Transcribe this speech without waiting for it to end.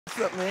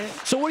What's up, man?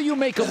 So what do you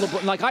make of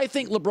LeBron? Like, I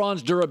think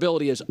LeBron's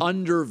durability is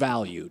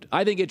undervalued.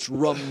 I think it's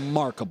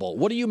remarkable.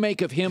 What do you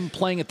make of him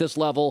playing at this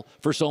level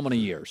for so many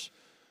years?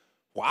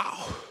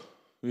 Wow.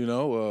 You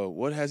know,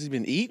 what has he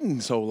been eating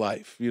his whole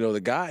life? You know,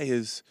 the guy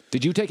is...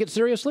 Did you take it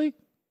seriously?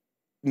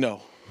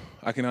 No.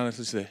 I can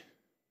honestly say.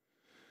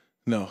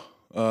 No.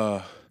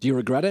 Do you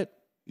regret it?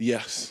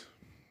 Yes.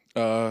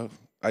 I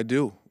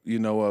do. You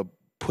know,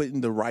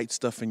 putting the right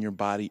stuff in your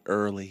body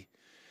early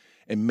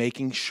and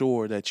making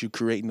sure that you're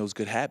creating those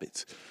good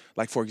habits.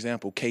 Like, for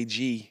example,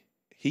 KG,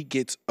 he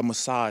gets a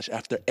massage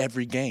after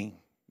every game.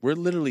 We're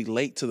literally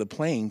late to the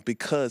plane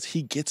because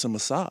he gets a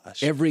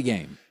massage. Every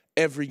game.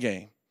 Every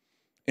game.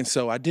 And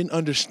so I didn't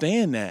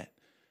understand that.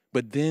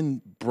 But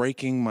then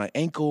breaking my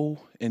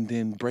ankle and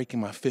then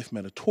breaking my fifth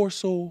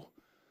metatarsal,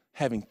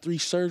 having 3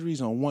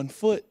 surgeries on 1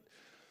 foot,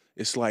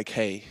 it's like,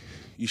 hey,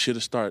 you should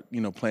have started,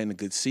 planting the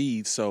good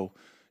seeds so,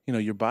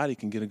 your body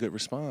can get a good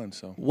response.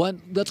 So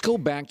let's go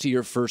back to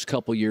your first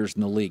couple years in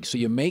the league. So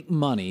you make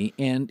money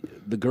and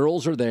the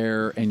girls are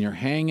there and you're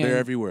hanging. They're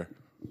everywhere.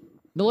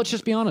 No, let's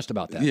just be honest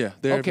about that. Yeah,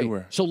 they're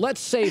everywhere. So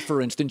let's say, for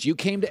instance, you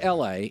came to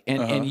L.A.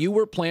 and you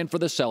were playing for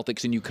the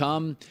Celtics and you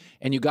come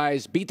and you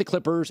guys beat the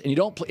Clippers and you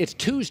don't play. It's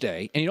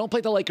Tuesday and you don't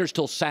play the Lakers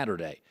till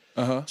Saturday.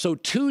 So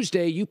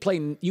Tuesday you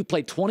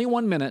play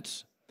 21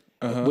 minutes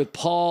with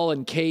Paul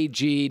and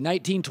KG,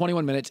 19,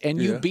 21 minutes, and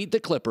you beat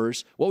the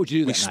Clippers. What would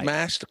you do that night? We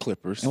smashed the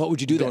Clippers. And what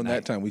would you do during that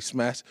night? that time? We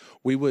smashed.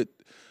 We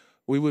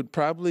would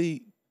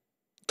probably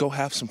go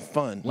have some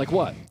fun. Like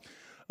what?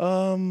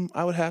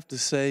 I would have to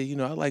say,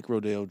 I like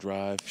Rodeo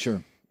Drive.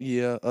 Sure.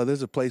 Yeah.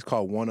 There's a place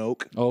called One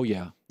Oak. Oh,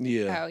 yeah.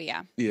 Yeah. Oh,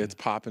 yeah. Yeah, it's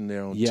popping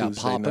there on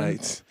Tuesday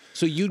nights.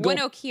 So you'd go... One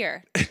Oak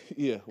here.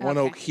 Yeah, One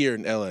Oak here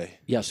in L.A.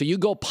 Yeah, so you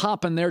go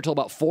popping there till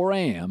about 4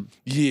 a.m.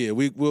 Yeah,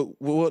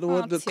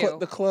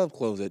 the club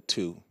closed at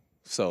 2.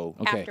 So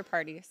After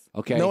parties.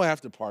 Okay. No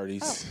after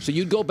parties. Oh. So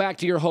you'd go back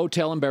to your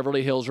hotel in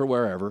Beverly Hills or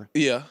wherever.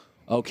 Yeah.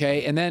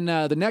 Okay, and then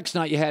the next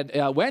night you had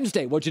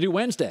Wednesday. What'd you do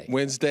Wednesday?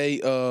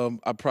 Wednesday,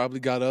 I probably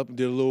got up and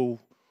did a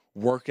little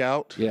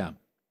workout. Yeah.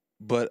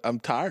 But I'm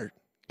tired.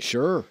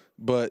 Sure.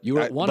 But you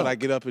were at I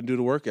get up and do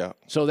the workout.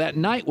 So that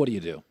night, what do you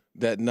do?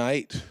 That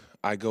night,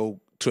 I go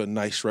to a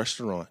nice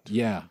restaurant.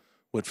 Yeah.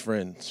 With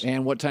friends.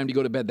 And what time do you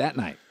go to bed that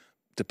night?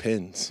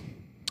 Depends.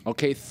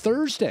 Okay,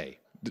 Thursday.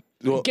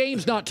 The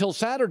game's not till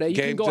Saturday. You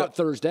can go out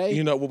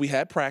Thursday. We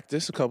had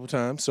practice a couple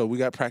times, so we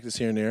got practice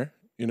here and there,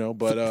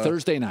 but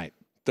Thursday night.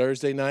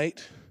 Thursday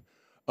night.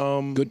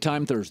 Good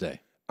time Thursday.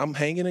 I'm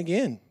hanging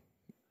again.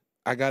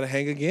 I got to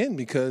hang again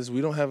because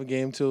we don't have a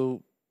game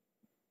till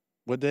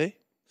what day?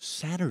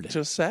 Saturday.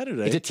 Till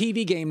Saturday. It's a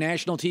TV game,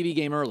 national TV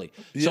game early.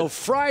 Yeah. So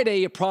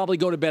Friday, you probably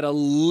go to bed a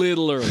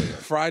little earlier.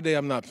 Friday,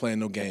 I'm not playing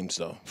no games,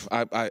 though.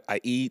 I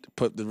eat,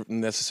 put the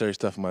necessary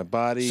stuff in my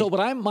body. So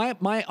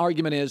my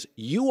argument is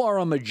you are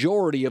a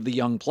majority of the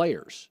young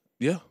players.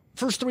 Yeah.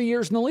 First 3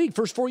 years in the league,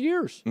 first 4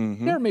 years.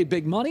 Mm-hmm. Never made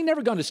big money,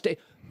 never gone to steak.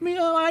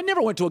 I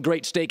never went to a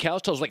great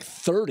steakhouse till I was like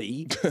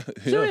 30.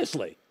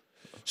 Seriously.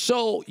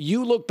 So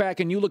you look back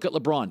and you look at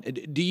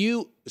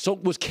LeBron. So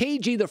was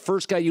KG the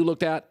first guy you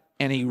looked at?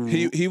 And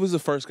he was the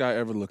first guy I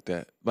ever looked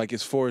at. Like,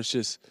 as far as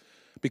just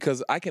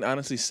because I can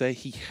honestly say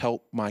he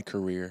helped my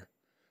career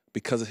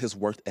because of his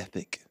work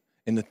ethic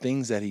and the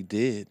things that he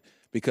did.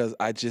 Because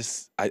I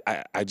just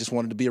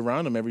wanted to be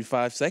around him every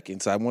 5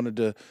 seconds. I wanted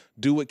to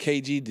do what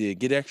KG did,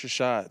 get extra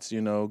shots,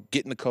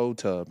 get in the cold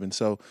tub. And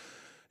so,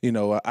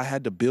 I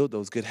had to build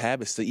those good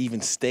habits to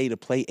even stay to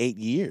play 8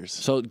 years.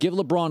 So give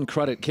LeBron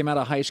credit. Came out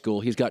of high school.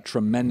 He's got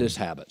tremendous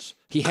habits.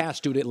 He has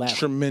to at Atlanta.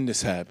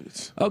 Tremendous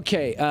habits.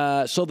 Okay,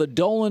 so the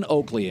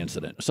Dolan-Oakley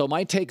incident. So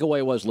my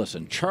takeaway was,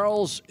 listen,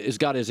 Charles has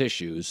got his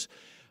issues,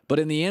 but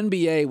in the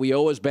NBA, we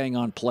always bang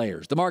on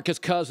players. DeMarcus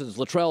Cousins,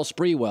 Latrell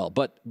Sprewell.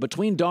 But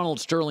between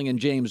Donald Sterling and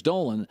James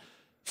Dolan,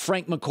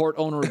 Frank McCourt,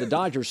 owner of the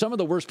Dodgers, some of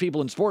the worst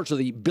people in sports are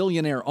the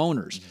billionaire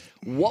owners.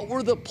 What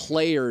were the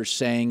players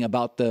saying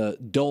about the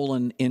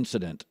Dolan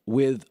incident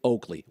with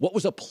Oakley? What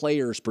was a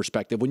player's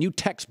perspective? When you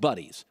text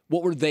buddies,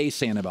 what were they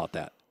saying about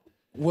that?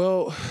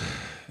 Well,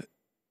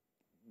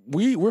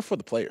 we're for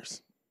the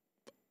players.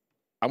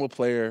 I'm a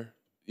player,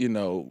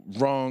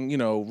 wrong,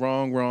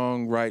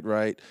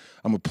 right.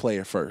 I'm a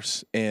player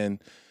first. And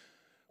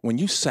when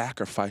you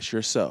sacrifice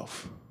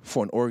yourself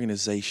for an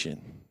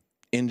organization,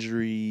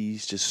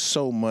 injuries, just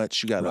so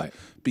much. You got to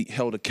be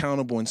held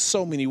accountable in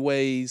so many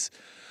ways.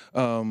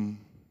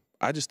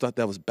 I just thought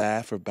that was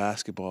bad for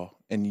basketball.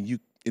 And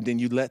then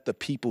you let the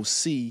people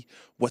see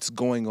what's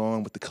going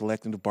on with the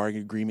collective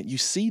bargaining agreement. You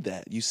see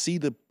that. You see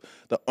the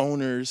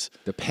owners.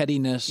 The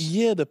pettiness.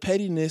 Yeah, the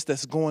pettiness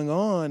that's going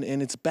on,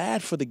 and it's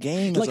bad for the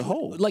game as a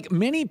whole. Like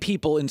many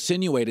people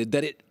insinuated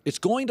that it's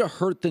going to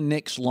hurt the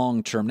Knicks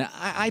long term. Now,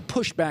 I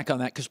push back on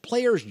that because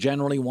players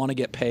generally want to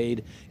get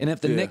paid, and if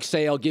the Knicks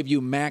say, I'll give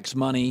you max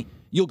money,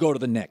 you'll go to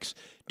the Knicks.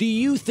 Do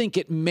you think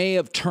it may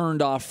have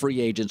turned off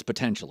free agents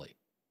potentially?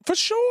 For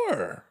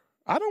sure.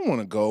 I don't want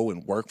to go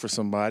and work for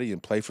somebody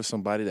and play for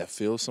somebody that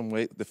feels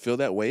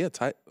that way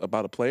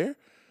about a player.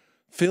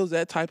 feels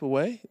that type of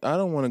way, I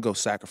don't want to go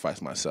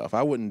sacrifice myself.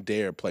 I wouldn't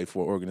dare play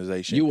for an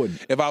organization. You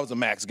wouldn't. If I was a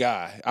max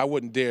guy, I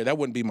wouldn't dare. That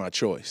wouldn't be my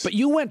choice. But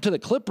you went to the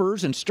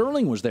Clippers, and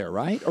Sterling was there,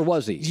 right? Or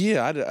was he?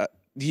 Yeah,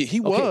 he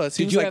was.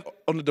 He was like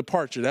on the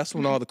departure. That's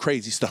when all the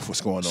crazy stuff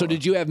was going on. So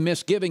did you have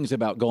misgivings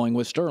about going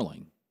with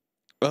Sterling?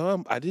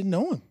 I didn't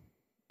know him.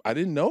 I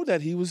didn't know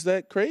that he was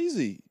that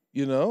crazy.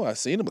 You know, I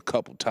seen him a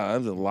couple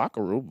times in the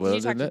locker room. But did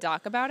you talk to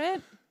Doc about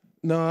it?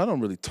 No, I don't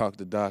really talk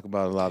to Doc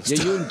about a lot of stuff.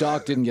 Yeah, you and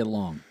Doc didn't get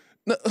along.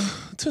 No,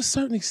 to a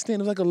certain extent, it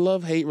was like a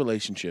love-hate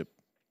relationship.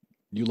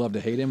 You love to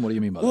hate him? What do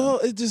you mean by that? Well,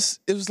 it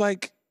was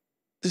like,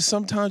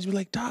 sometimes you're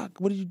like, Doc,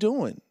 what are you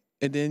doing?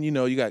 And then, you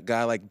know, you got a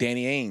guy like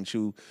Danny Ainge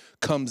who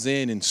comes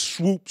in and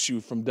swoops you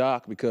from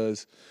Doc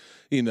because,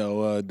 you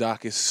know,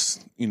 Doc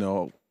is, you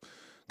know,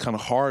 kind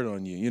of hard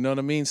on you. You know what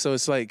I mean? So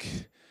it's like,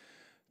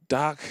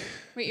 Doc.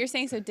 Wait, you're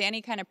saying so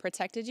Danny kind of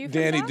protected you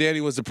from Doc?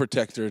 Danny was the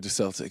protector of the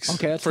Celtics.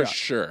 Okay, that's for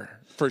sure.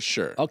 For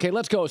sure. Okay,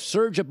 let's go.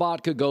 Serge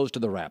Ibaka goes to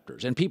the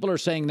Raptors. And people are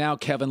saying now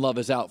Kevin Love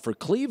is out for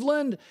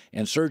Cleveland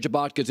and Serge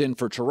Ibaka's in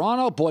for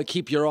Toronto. Boy,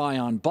 keep your eye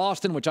on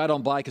Boston, which I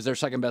don't buy because their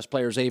second best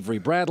player is Avery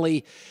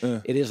Bradley.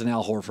 It isn't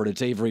Al Horford.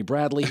 It's Avery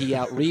Bradley. He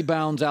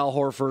out-rebounds Al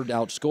Horford,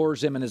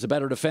 outscores him, and is a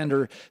better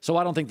defender. So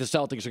I don't think the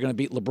Celtics are going to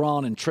beat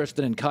LeBron and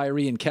Tristan and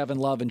Kyrie and Kevin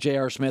Love and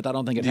J.R. Smith. I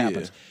don't think it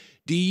happens.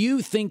 Do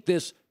you think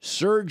this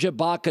Serge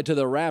Ibaka to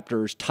the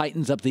Raptors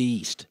tightens up the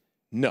East?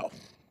 No.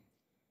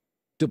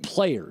 The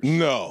players?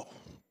 No.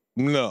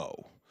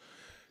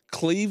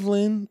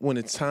 Cleveland, when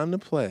it's time to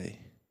play,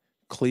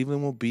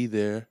 Cleveland will be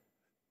there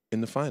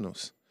in the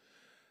finals.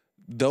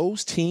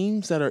 Those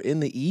teams that are in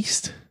the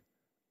East,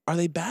 are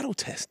they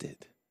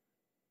battle-tested?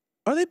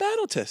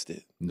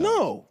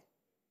 No.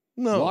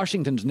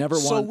 Washington's never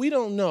won. So we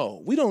don't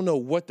know. We don't know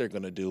what they're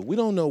going to do. We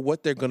don't know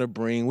what they're going to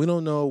bring. We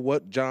don't know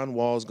what John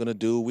Wall's going to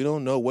do. We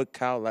don't know what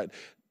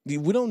we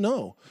don't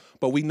know.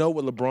 But we know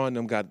what LeBron and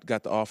them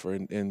got to offer,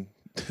 and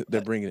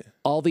they're bringing it.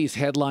 All these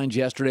headlines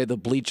yesterday, the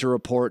Bleacher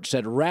Report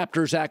said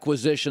Raptors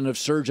acquisition of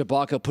Serge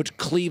Ibaka puts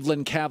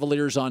Cleveland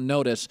Cavaliers on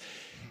notice.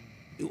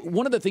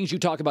 One of the things you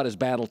talk about is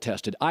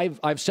battle-tested.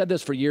 I've said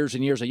this for years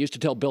and years. I used to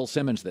tell Bill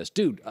Simmons this.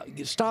 Dude,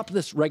 stop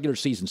this regular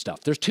season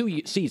stuff. There's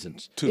 2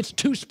 seasons. It's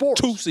 2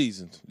 sports. 2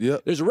 seasons. Yeah.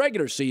 There's a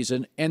regular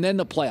season and then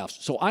the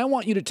playoffs. So I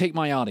want you to take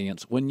my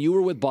audience when you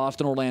were with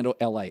Boston, Orlando,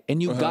 L.A.,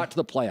 and you got to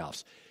the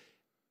playoffs.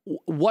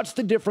 What's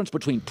the difference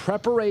between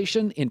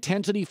preparation,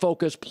 intensity,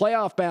 focus,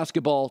 playoff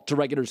basketball to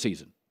regular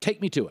season?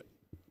 Take me to it.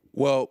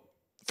 Well,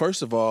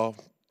 first of all,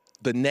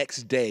 the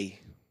next day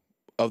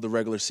of the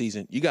regular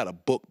season, you got a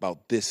book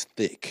about this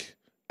thick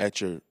at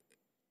your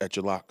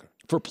locker.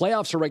 For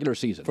playoffs or regular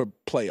season? For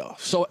playoffs.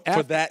 So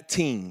for that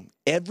team,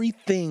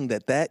 everything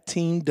that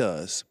team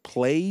does,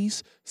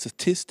 plays,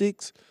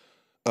 statistics,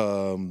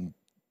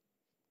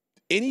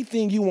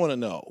 anything you want to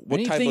know.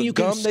 What type of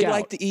gum they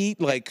like to eat,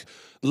 like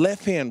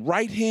left hand,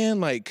 right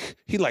hand, like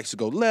he likes to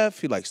go left,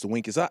 he likes to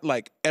wink his eye,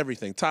 like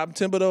everything. Tom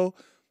Thibodeau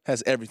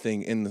has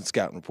everything in the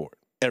scouting report.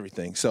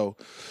 Everything. So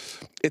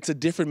it's a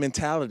different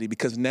mentality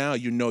because now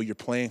you know you're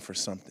playing for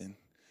something.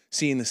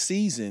 See, in the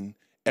season,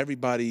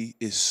 everybody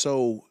is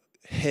so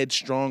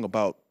headstrong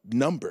about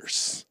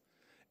numbers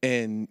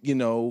and, you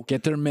know.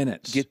 Get their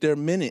minutes.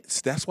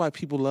 That's why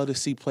people love to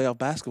see playoff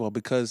basketball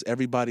because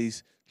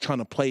everybody's trying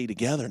to play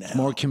together now.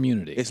 More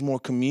community. It's more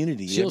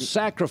community. She'll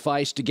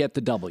sacrifice to get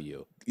the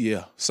W.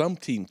 Yeah. Some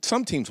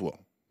teams will.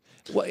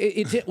 Well,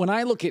 when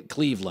I look at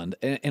Cleveland,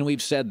 and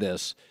we've said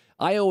this,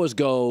 I always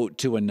go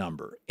to a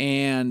number,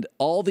 and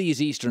all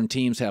these Eastern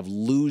teams have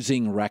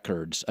losing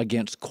records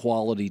against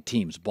quality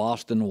teams.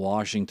 Boston,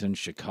 Washington,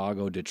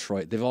 Chicago,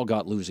 Detroit, they've all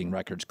got losing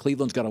records.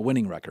 Cleveland's got a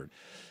winning record.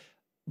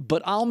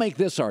 But I'll make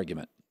this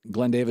argument.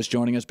 Glen Davis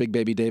joining us, Big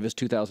Baby Davis,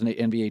 2008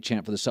 NBA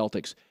champ for the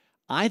Celtics.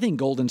 I think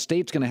Golden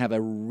State's going to have a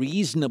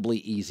reasonably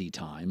easy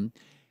time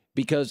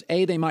because,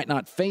 A, they might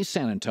not face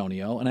San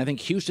Antonio, and I think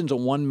Houston's a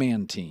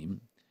one-man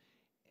team.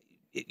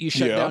 You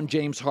shut down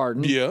James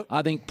Harden. Yeah.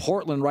 I think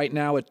Portland right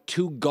now is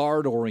too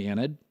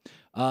guard-oriented.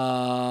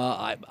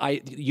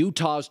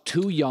 Utah's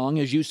too young,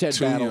 as you said,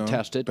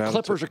 battle-tested.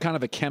 Clippers are kind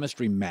of a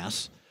chemistry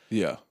mess.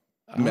 Yeah,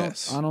 I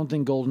don't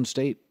think Golden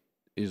State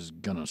is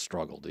going to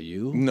struggle. Do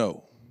you?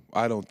 No,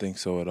 I don't think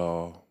so at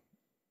all.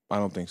 I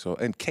don't think so.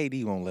 And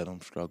KD won't let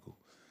them struggle.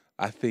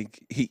 I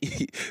think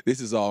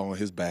this is all on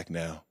his back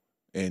now.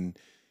 And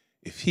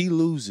if they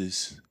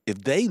loses,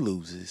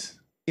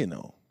 you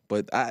know.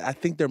 But I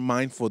think they're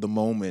mindful of the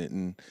moment,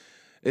 and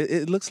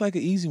it looks like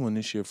an easy one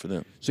this year for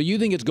them. So you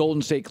think it's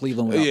Golden State,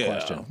 Cleveland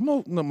without question?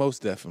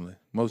 Most definitely.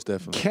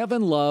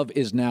 Kevin Love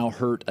is now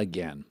hurt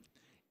again,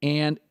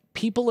 and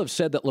people have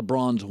said that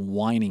LeBron's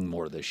whining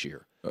more this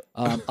year.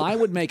 I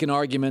would make an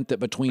argument that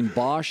between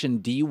Bosh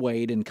and D.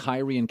 Wade and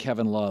Kyrie and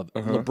Kevin Love,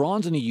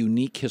 LeBron's in a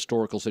unique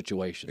historical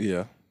situation.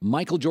 Yeah.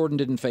 Michael Jordan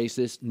didn't face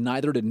this.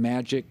 Neither did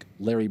Magic,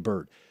 Larry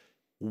Bird.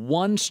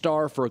 One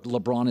star for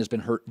LeBron has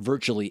been hurt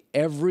virtually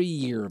every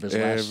year of his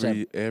last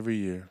 7. Every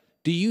year.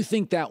 Do you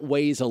think that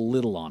weighs a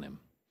little on him?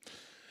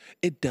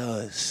 It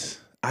does.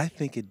 I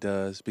think it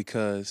does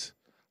because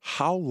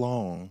how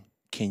long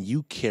can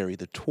you carry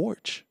the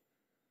torch?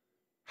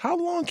 how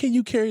long can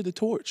you carry the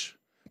torch?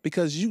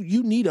 Because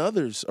you need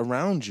others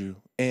around you.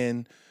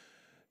 And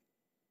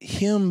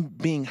him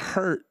being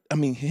hurt, I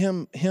mean,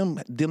 him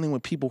dealing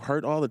with people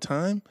hurt all the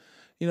time,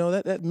 you know,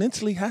 that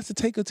mentally has to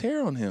take a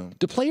tear on him.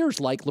 Do players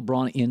like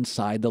LeBron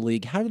inside the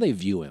league? How do they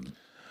view him?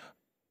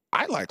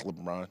 I like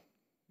LeBron.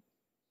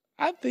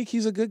 I think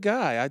he's a good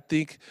guy. I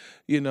think,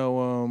 he's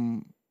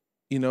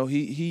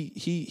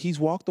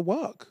walked the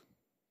walk.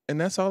 And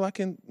that's all I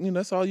can,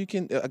 that's all you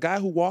can. A guy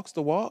who walks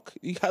the walk,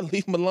 you got to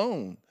leave him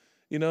alone.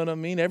 You know what I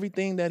mean?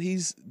 Everything that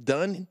he's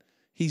done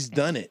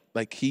it.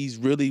 Like, he's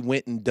really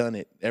went and done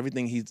it.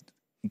 Everything he's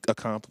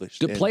accomplished.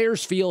 Do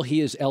players feel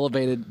he is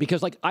elevated?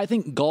 Because, like, I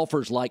think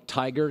golfers like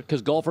Tiger,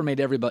 because golfer made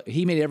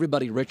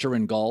everybody richer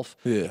in golf.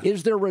 Yeah.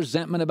 Is there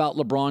resentment about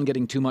LeBron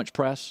getting too much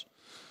press?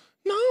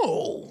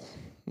 No.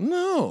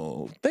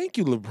 Thank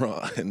you,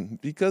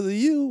 LeBron. Because of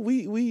you,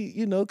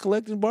 we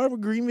collective bargaining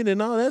agreement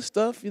and all that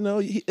stuff,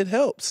 it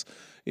helps.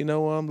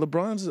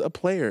 LeBron's a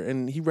player,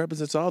 and he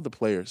represents all the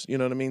players. You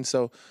know what I mean?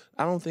 So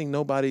I don't think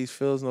nobody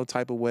feels no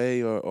type of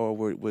way or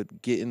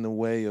would get in the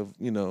way of,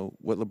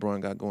 what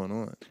LeBron got going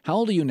on. How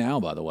old are you now,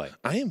 by the way?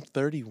 I am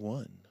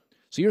 31.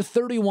 So you're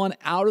 31,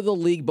 out of the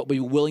league, but be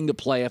willing to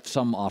play if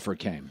some offer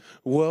came?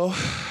 Well,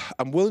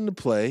 I'm willing to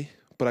play,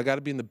 but I got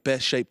to be in the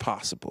best shape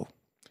possible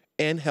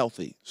and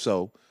healthy.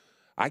 So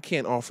I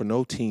can't offer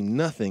no team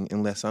nothing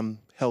unless I'm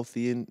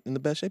healthy and in the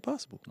best shape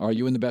possible. Are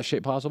you in the best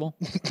shape possible?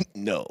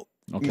 No.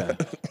 Okay.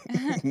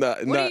 What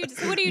are you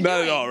doing?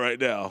 Not at all right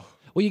now.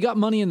 Well, you got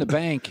money in the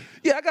bank.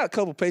 Yeah, I got a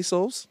couple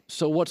pesos.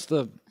 So what's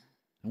the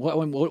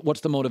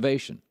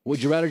motivation?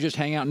 Would you rather just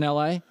hang out in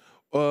L.A.?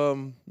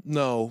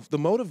 No. The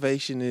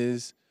motivation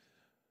is,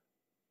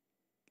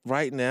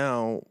 right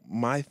now,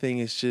 my thing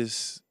is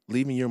just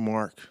leaving your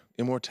mark,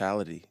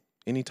 immortality,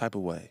 any type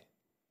of way.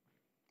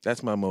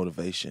 That's my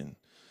motivation.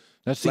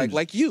 That's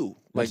like you,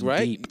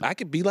 right? Deep. I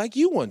could be like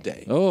you one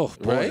day. Oh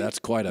boy, right? That's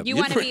quite a. You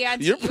want to be on?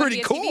 You're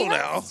pretty cool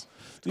now.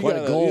 Quite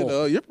a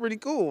goal. You're pretty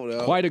cool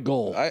now. Quite a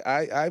goal.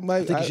 I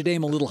might. I think you should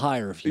aim a little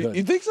higher if you could.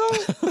 You think so?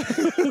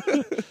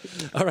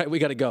 All right, we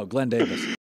got to go. Glen Davis.